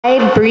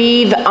I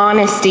breathe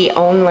honesty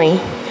only.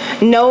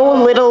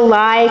 No little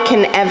lie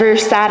can ever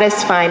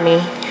satisfy me.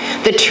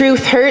 The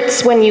truth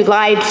hurts when you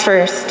lied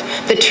first.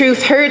 The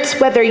truth hurts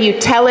whether you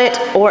tell it,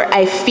 or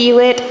I feel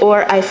it,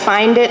 or I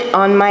find it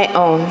on my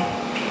own.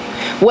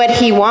 What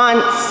he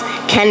wants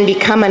can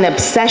become an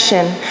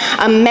obsession,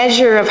 a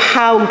measure of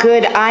how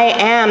good I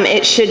am.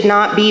 It should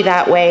not be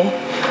that way.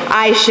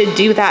 I should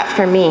do that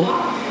for me.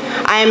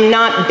 I am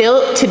not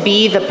built to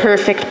be the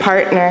perfect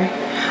partner.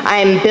 I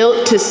am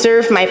built to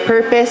serve my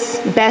purpose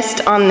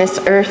best on this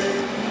earth.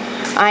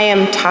 I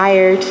am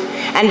tired,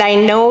 and I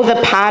know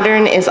the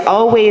pattern is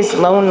always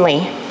lonely.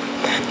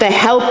 The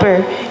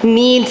helper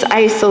needs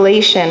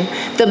isolation.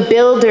 The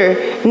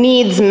builder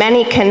needs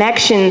many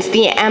connections.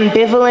 The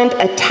ambivalent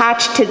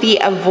attached to the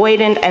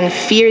avoidant and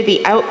fear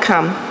the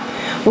outcome.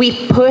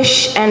 We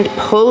push and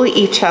pull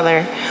each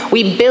other.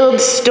 We build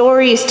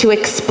stories to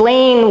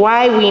explain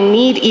why we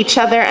need each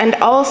other and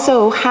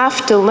also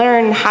have to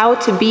learn how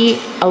to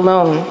be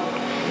alone.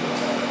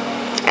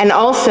 And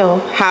also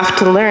have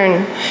to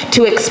learn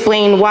to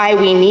explain why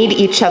we need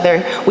each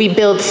other. We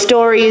build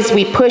stories,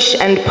 we push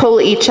and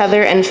pull each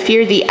other and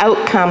fear the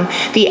outcome.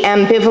 The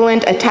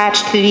ambivalent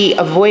attached to the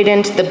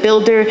avoidant. The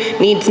builder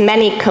needs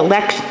many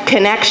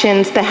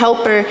connections. The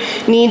helper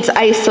needs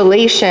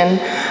isolation.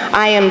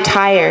 I am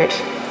tired,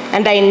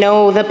 and I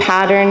know the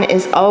pattern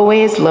is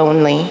always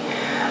lonely.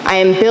 I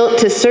am built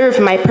to serve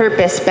my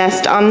purpose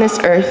best on this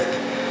earth.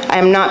 I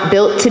am not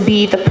built to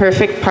be the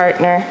perfect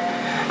partner.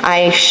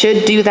 I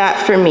should do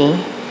that for me.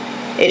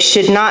 It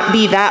should not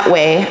be that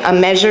way, a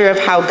measure of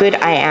how good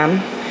I am.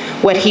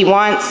 What he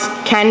wants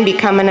can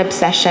become an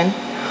obsession,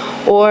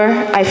 or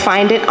I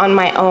find it on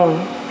my own,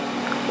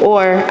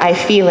 or I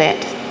feel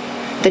it.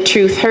 The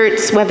truth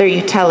hurts whether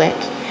you tell it.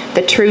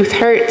 The truth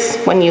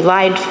hurts when you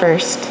lied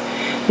first.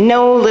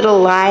 No little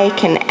lie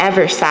can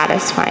ever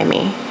satisfy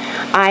me.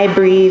 I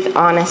breathe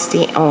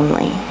honesty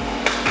only.